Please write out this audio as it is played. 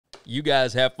You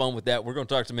guys have fun with that. We're going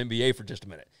to talk some NBA for just a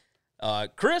minute.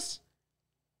 Chris,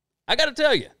 I got to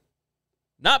tell you,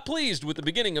 not pleased with the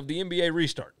beginning of the NBA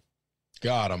restart.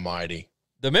 God almighty.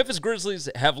 The Memphis Grizzlies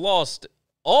have lost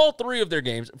all 3 of their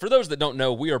games. For those that don't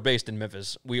know, we are based in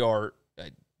Memphis. We're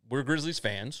Grizzlies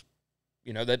fans.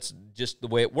 You know, that's just the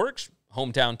way it works.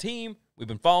 Hometown team. We've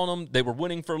been following them. They were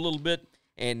winning for a little bit,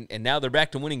 and now they're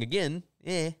back to winning again.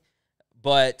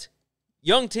 But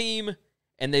young team,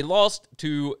 and they lost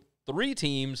to 3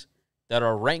 teams that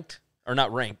are ranked, or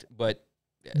not ranked, but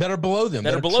that are below them.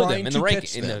 That are below them in the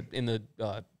rank, in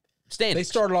the standings. They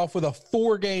started off with a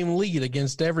 4-game lead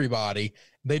against everybody.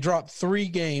 They dropped 3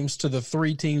 games to the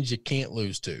 3 teams you can't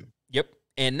lose to. Yep.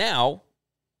 And now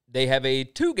they have a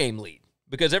 2-game lead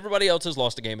because everybody else has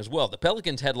lost a game as well. The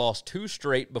Pelicans had lost 2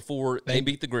 straight before they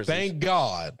beat the Grizzlies. Thank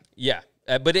God. Yeah.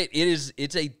 But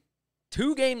it's a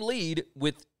 2-game lead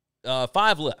with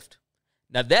 5 left.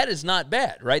 Now, that is not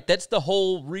bad, right? That's the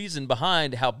whole reason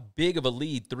behind how big of a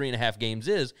lead 3.5 games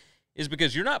is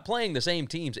because you're not playing the same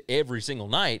teams every single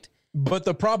night. But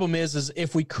the problem is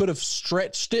if we could have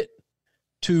stretched it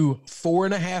to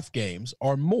 4.5 games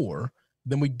or more,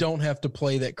 then we don't have to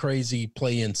play that crazy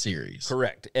play-in series.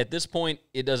 Correct. At this point,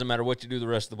 it doesn't matter what you do the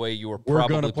rest of the way. You are We're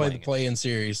probably going to play the it. play-in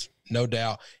series, no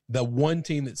doubt. The one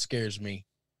team that scares me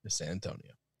is San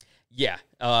Antonio. Yeah.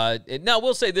 Now,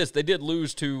 we'll say this. They did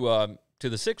lose to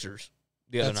the Sixers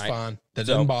the other night. That's fine. That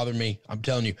doesn't bother me. I'm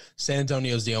telling you, San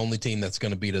Antonio is the only team that's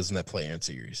going to beat us in that play-in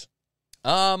series.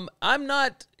 I'm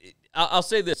not – I'll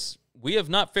say this. We have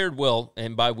not fared well,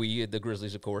 and by we, the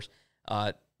Grizzlies, of course.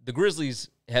 The Grizzlies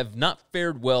have not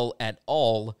fared well at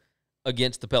all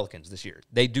against the Pelicans this year.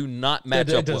 They do not match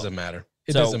up well. It doesn't matter.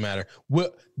 It doesn't matter.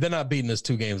 They're not beating us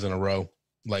 2 games in a row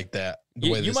like that. The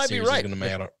way you this might be series right. is going to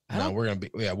matter. No, we're going to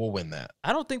be – yeah, we'll win that.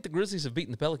 I don't think the Grizzlies have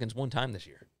beaten the Pelicans one time this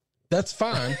year. That's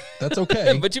fine. That's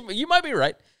okay. But you might be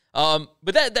right. But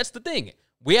that's the thing.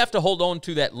 We have to hold on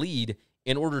to that lead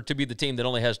in order to be the team that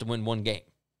only has to win 1 game.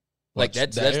 Like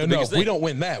that's the biggest thing. If we don't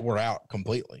win that, we're out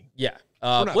completely. Yeah.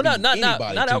 We're not beating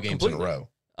anybody not 2 out games completely. in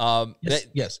a row.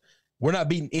 Yes. We're not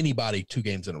beating anybody 2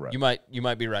 games in a row. You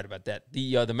might be right about that.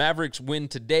 The Mavericks win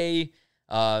today.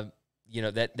 That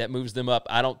moves them up.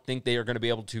 I don't think they are going to be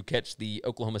able to catch the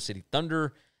Oklahoma City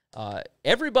Thunder.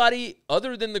 Everybody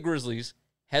other than the Grizzlies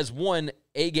has won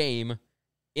a game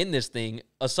in this thing,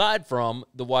 aside from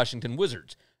the Washington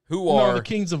Wizards, the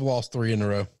Kings have lost 3 in a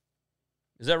row.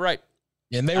 Is that right?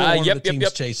 And they were one of the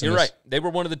teams chasing You're us. right. They were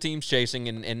one of the teams chasing,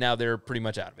 and now they're pretty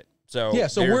much out of it. So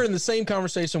we're in the same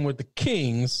conversation with the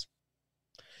Kings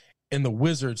and the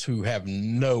Wizards, who have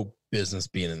no business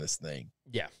being in this thing.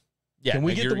 Yeah. Can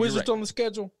we get the Wizards on the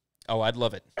schedule? Oh, I'd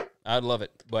love it.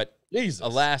 But Jesus.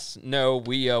 Alas, no.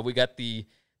 We got the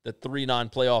 3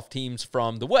 non-playoff teams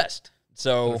from the West.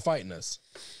 So they're fighting us.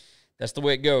 That's the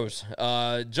way it goes.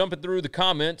 Jumping through the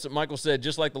comments, Michael said,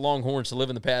 just like the Longhorns to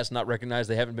live in the past, not recognize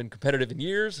they haven't been competitive in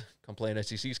years. Come play an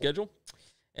SEC schedule.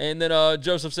 And then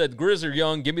Joseph said, Grizz are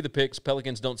young. Give me the picks.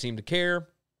 Pelicans don't seem to care.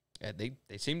 They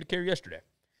seemed to care yesterday.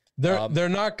 They're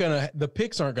not gonna. The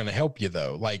picks aren't gonna help you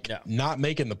though. Not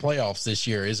making the playoffs this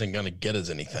year isn't gonna get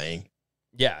us anything.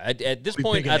 Yeah, at this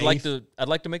point, I'd like to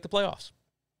make the playoffs.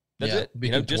 That's it.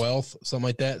 Become 12th, something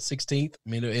like that, 16th. I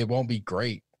mean, it won't be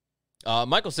great.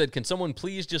 Michael said, can someone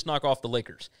please just knock off the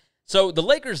Lakers? So the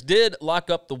Lakers did lock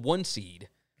up the 1 seed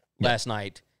last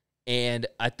night, and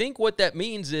I think what that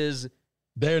means is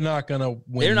they're not going to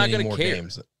win many more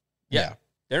games. Yeah.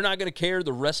 They're not going to care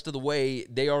the rest of the way.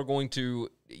 They are going to,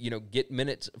 get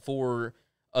minutes for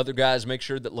other guys, make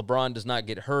sure that LeBron does not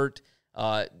get hurt,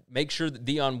 make sure that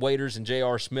Deion Waiters and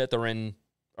J.R. Smith are in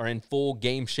full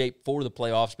game shape for the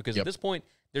playoffs, because at this point,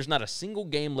 there's not a single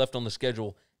game left on the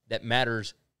schedule that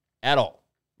matters at all.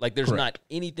 Like, there's not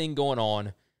anything going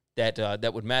on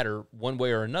that would matter one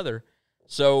way or another.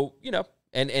 So,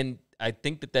 and I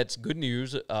think that's good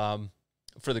news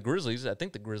for the Grizzlies. I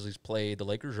think the Grizzlies play the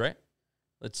Lakers, right?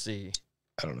 Let's see.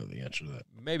 I don't know the answer to that.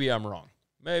 Maybe I'm wrong.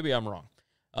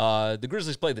 The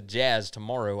Grizzlies play the Jazz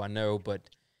tomorrow, I know, but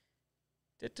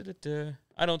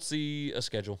I don't see a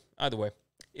schedule. Either way,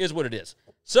 is what it is.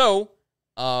 So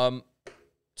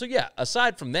yeah,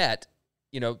 aside from that,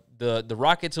 the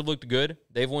Rockets have looked good.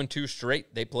 They've won 2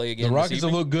 straight. They play again. The Rockets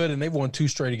have looked good, and they've won 2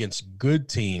 straight against good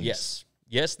teams.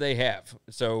 Yes, they have.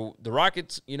 So the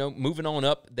Rockets, moving on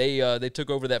up, they took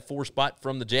over that 4 spot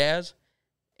from the Jazz,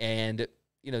 and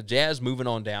Jazz moving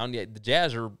on down. Yeah, the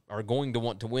Jazz are going to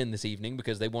want to win this evening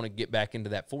because they want to get back into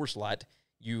that 4 slot.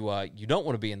 You don't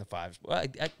want to be in the 5s. Well,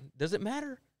 does it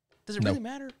matter? Does it really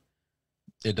matter?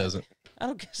 It doesn't. I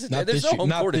don't guess Not there's this no home year.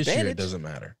 Not court this advantage. year. It doesn't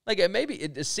matter. Like maybe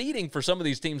the seeding for some of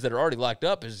these teams that are already locked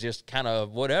up is just kind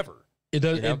of whatever. It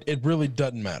does. You know? It really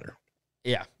doesn't matter.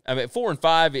 Yeah, I mean 4 and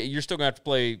 5, you're still gonna have to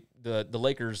play the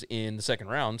Lakers in the second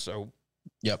round. So,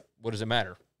 yep. What does it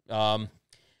matter?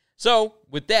 So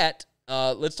with that,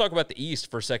 let's talk about the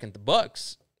East for a second. The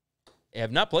Bucks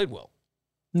have not played well.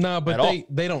 No, but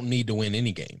they don't need to win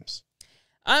any games.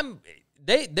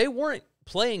 They weren't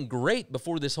playing great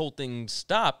before this whole thing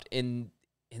stopped, and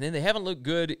then they haven't looked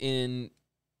good in.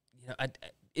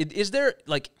 Is there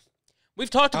like we've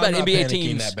talked about I'm not NBA panicking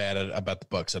teams that bad about the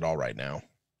Bucks at all right now.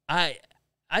 I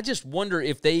just wonder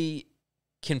if they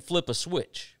can flip a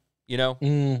switch. I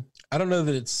don't know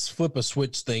that it's flip a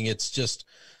switch thing. It's just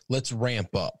let's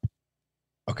ramp up.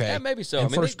 Okay, yeah, maybe so.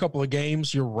 First couple of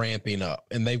games, you're ramping up,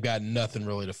 and they've got nothing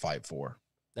really to fight for.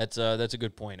 That's a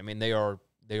good point. I mean, they are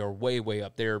way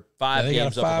up. They're 5 they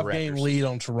games got a up on the 5-game Raptors lead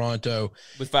on Toronto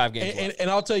with 5 games left. And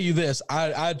I'll tell you this,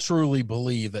 I truly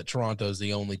believe that Toronto is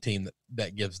the only team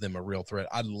that gives them a real threat.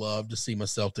 I'd love to see my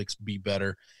Celtics be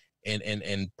better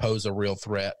and pose a real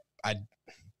threat. I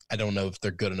don't know if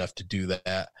they're good enough to do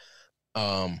that.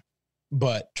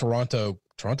 But Toronto's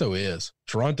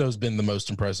been the most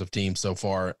impressive team so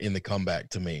far in the comeback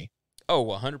to me. Oh,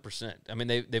 100%. I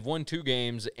mean, they've won 2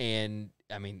 games, and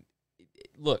I mean,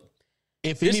 look.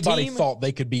 If anybody thought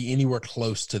they could be anywhere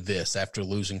close to this after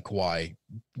losing Kawhi,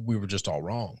 we were just all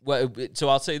wrong. Well, so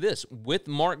I'll say this. With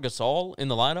Marc Gasol in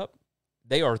the lineup,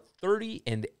 they are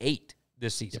 30-8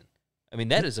 this season. Yep. I mean,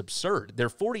 that is absurd. They're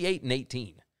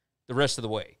 48-18 the rest of the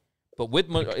way. But with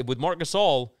Marc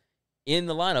Gasol in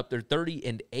the lineup, they're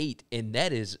 30-8, and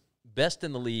that is best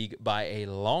in the league by a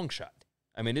long shot.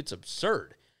 I mean, it's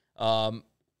absurd.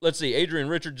 Let's see. Adrian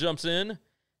Richard jumps in,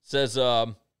 says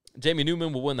Jamie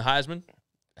Newman will win the Heisman.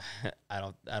 I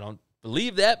don't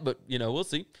believe that, but we'll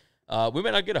see. We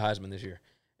may not get a Heisman this year.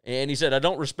 And he said, I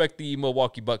don't respect the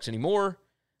Milwaukee Bucks anymore.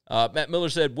 Matt Miller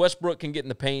said Westbrook can get in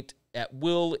the paint at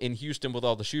will in Houston with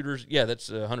all the shooters. Yeah, that's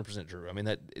 100% true. I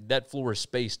mean, that floor is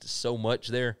spaced so much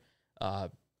there.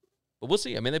 But we'll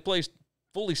see. I mean, they play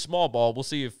fully small ball. We'll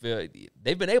see if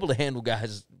they've been able to handle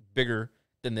guys bigger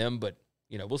than them, but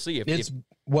we'll see if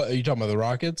what are you talking about, the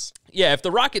Rockets? Yeah, if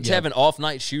the Rockets have an off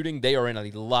night shooting, they are in a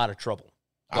lot of trouble.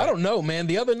 I don't know, man.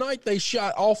 The other night they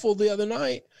shot awful. The other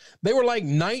night they were like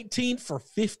 19 for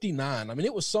 59. I mean,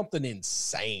 it was something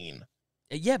insane.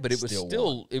 Yeah, but it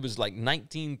was like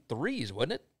 19 threes,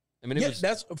 wasn't it? I mean,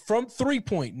 that's from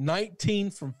 3-point,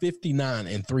 19 from 59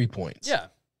 and 3 points. Yeah,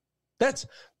 but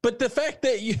the fact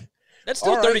that that's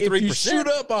still 33%. If you shoot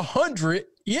up 100,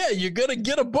 yeah, you're gonna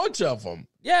get a bunch of them.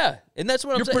 Yeah, and that's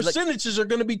what I'm saying. Your percentages are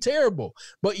going to be terrible,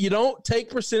 but you don't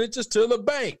take percentages to the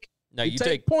bank. No, you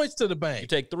take points to the bank. You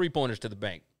take 3-pointers to the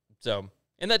bank. So,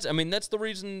 and that's the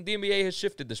reason the NBA has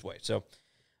shifted this way. So,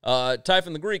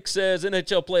 Typhon the Greek says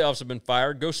NHL playoffs have been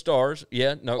fired. Go Stars.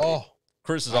 Yeah, no. Oh,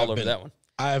 Chris is all over that one.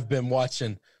 I have been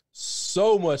watching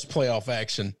so much playoff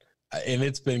action, and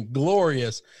it's been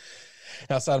glorious.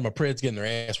 Outside of my Preds getting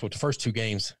their ass whooped the first 2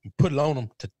 games, put it on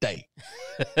them today.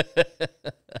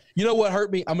 You know what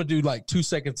hurt me? I'm gonna do like 2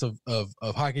 seconds of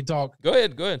hockey talk. Go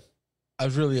ahead. I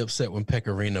was really upset when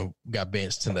Pecorino got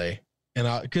benched today,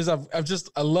 and because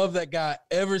I love that guy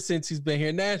ever since he's been here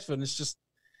in Nashville. And it's just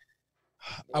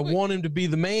I want him to be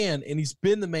the man, and he's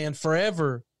been the man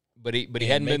forever. But he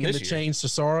hadn't been this year. Change to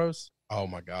Soros. Oh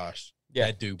my gosh, yeah,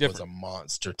 that dude was a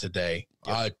monster today.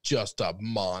 Yep. Just a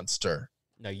monster.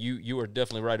 No, you are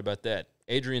definitely right about that.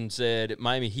 Adrian said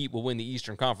Miami Heat will win the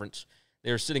Eastern Conference.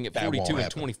 They're sitting at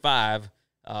 42-25.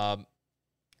 I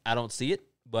don't see it,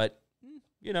 but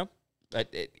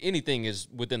anything is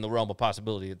within the realm of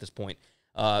possibility at this point.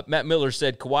 Matt Miller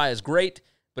said Kawhi is great,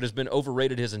 but has been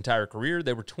overrated his entire career.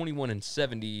 They were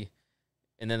 21-70,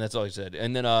 and then that's all he said.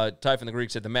 And then Typhon the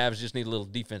Greek said the Mavs just need a little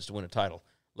defense to win a title.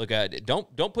 Look,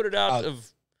 don't put it out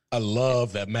of. I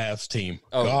love that Mavs team.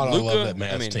 Oh, God, Luka, I love that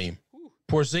Mavs team.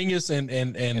 Porzingis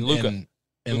and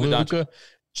Luka,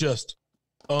 just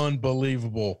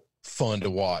unbelievable fun to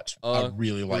watch. I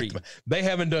really like them. They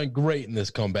haven't done great in this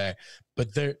comeback,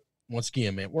 but they're once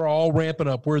again, man, we're all ramping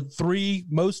up.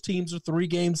 Most teams are 3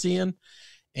 games in.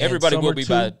 Everybody will be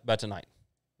by tonight.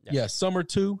 Yeah, some are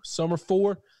 2, some are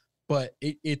 4, but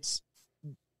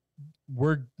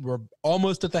we're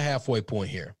almost at the halfway point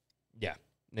here. Yeah.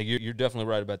 Now, you're definitely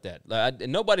right about that.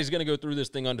 Nobody's going to go through this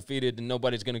thing undefeated, and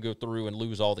nobody's going to go through and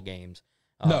lose all the games.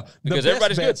 No, because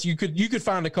everybody's bets, good. You could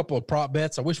find a couple of prop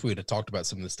bets. I wish we would have talked about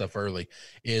some of this stuff early.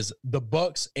 Is the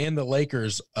Bucks and the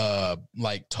Lakers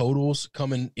like totals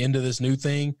coming into this new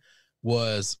thing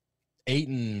was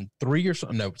 8-3 or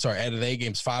something? No, sorry, out of the 8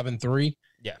 games, 5-3.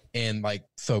 Yeah, and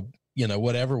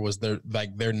whatever was their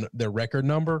record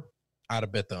number, I'd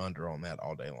have bet the under on that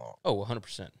all day long. Oh,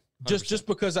 100%. Just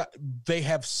because they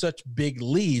have such big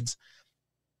leads.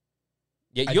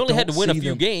 Yeah, you only had to win a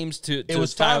few games to it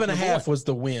was 5.5 was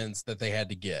the wins that they had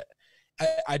to get.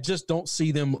 I just don't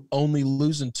see them only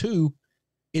losing 2.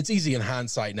 It's easy in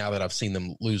hindsight now that I've seen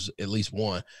them lose at least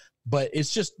 1, but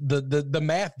it's just the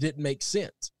math didn't make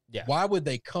sense. Yeah. Why would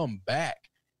they come back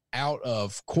out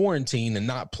of quarantine and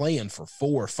not playing for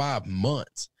 4 or 5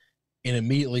 months and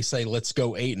immediately say, let's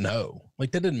go 8-0?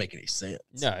 Like, that didn't make any sense.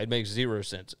 No, it makes 0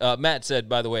 sense. Matt said,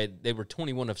 by the way, they were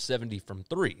 21 of 70 from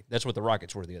 3. That's what the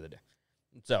Rockets were the other day.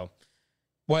 So,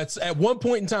 well, it's at one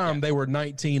point in time, they were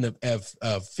 19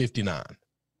 of 59.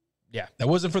 Yeah. That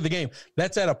wasn't for the game.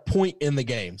 That's at a point in the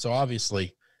game. So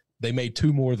obviously they made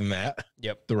 2 more than that.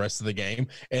 Yep. The rest of the game.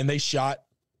 And they shot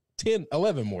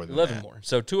 11 more than 11 that. more.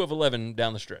 So 2 of 11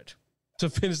 down the stretch. To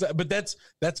finish that. But that's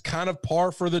kind of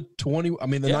par for the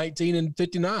 19 and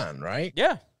 59, right?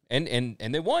 Yeah. And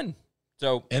they won.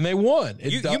 So and they won.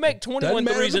 You make 21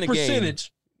 threes in a game.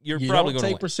 You probably going to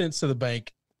take percents to the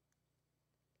bank.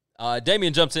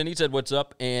 Damian jumps in. He said, "What's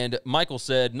up?" And Michael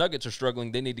said, "Nuggets are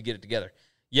struggling. They need to get it together."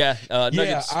 Yeah,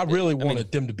 Nuggets. I really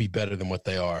wanted them to be better than what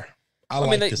they are. I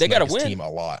like this they got to win. win. Team a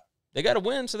lot. They got to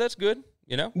win, so that's good.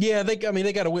 Yeah, they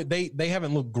got to win. They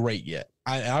haven't looked great yet.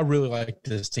 I really like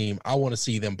this team. I want to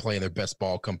see them playing their best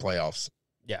ball come playoffs.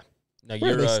 Yeah. Now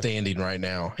Where are they standing right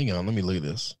now? Hang on, let me look at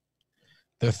this.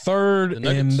 They're third,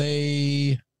 and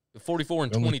they 44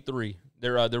 and 23.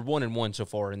 They're 1-1 so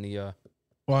far in the.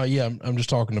 Well, yeah, I'm just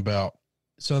talking about.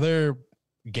 So they're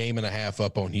game and a half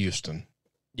up on Houston.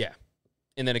 Yeah,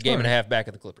 and then a game and a half back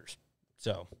at the Clippers.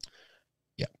 So,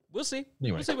 yeah, we'll see.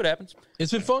 Anyway, we'll see what happens.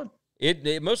 It's been fun.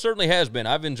 It most certainly has been.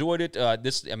 I've enjoyed it.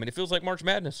 It feels like March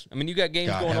Madness. You got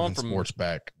games going on from sports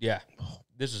back. Yeah,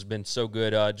 this has been so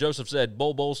good. Joseph said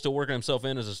Bol still working himself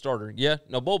in as a starter. Yeah,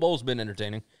 no, Bol's been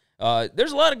entertaining.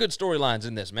 There's a lot of good storylines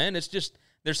in this, man. It's just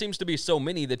there seems to be so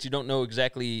many that you don't know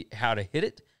exactly how to hit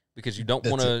it because you don't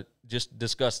want to just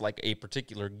discuss like a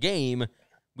particular game.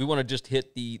 We want to just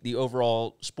hit the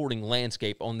overall sporting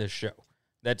landscape on this show.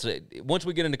 That's it. Once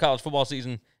we get into college football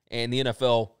season and the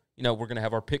NFL, we're going to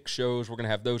have our pick shows. We're going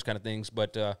to have those kind of things.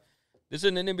 But this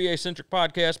isn't an NBA-centric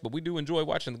podcast, but we do enjoy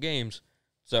watching the games.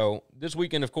 So this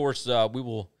weekend, of course, we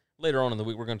will, later on in the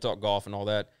week, we're going to talk golf and all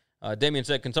that. Damian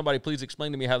said, can somebody please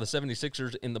explain to me how the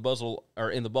 76ers in the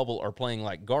bubble are playing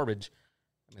like garbage?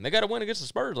 They got to win against the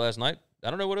Spurs last night. I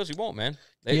don't know what else you want, man.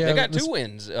 They got 2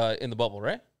 wins in the bubble,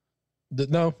 right?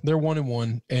 No, they're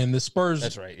 1-1, and the Spurs.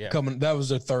 That's right. Yeah, that was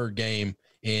their 3rd game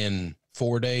in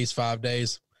 4 days, 5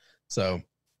 days. So,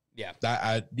 yeah,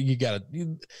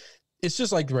 it's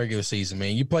just like the regular season,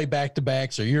 man. You play back to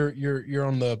backs, or you're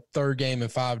on the 3rd game in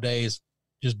 5 days.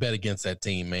 Just bet against that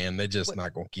team, man. They're just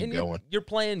not going to keep going. You're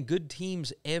playing good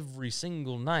teams every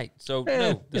single night. So,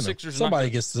 no, the Sixers are somebody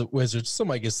gets the Wizards.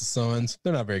 Somebody gets the Suns.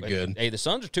 They're not very good. Hey, the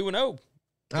Suns are 2-0.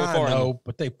 I know,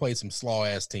 but they played some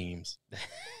slaw-ass teams.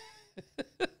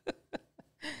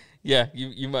 Yeah,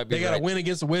 you might be They got to win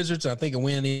against the Wizards. I think a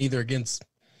win either against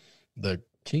the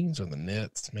Kings or the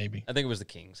Nets, maybe. I think it was the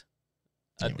Kings.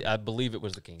 Anyway. I believe it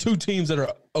was the Kings. 2 teams that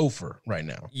are over right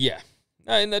now. Yeah.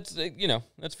 And that's,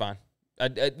 that's fine.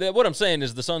 What I'm saying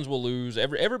is the Suns will lose.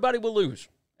 Everybody will lose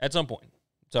at some point.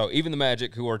 So even the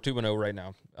Magic, who are 2-0 right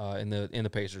now, and the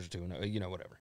Pacers are 2-0, whatever.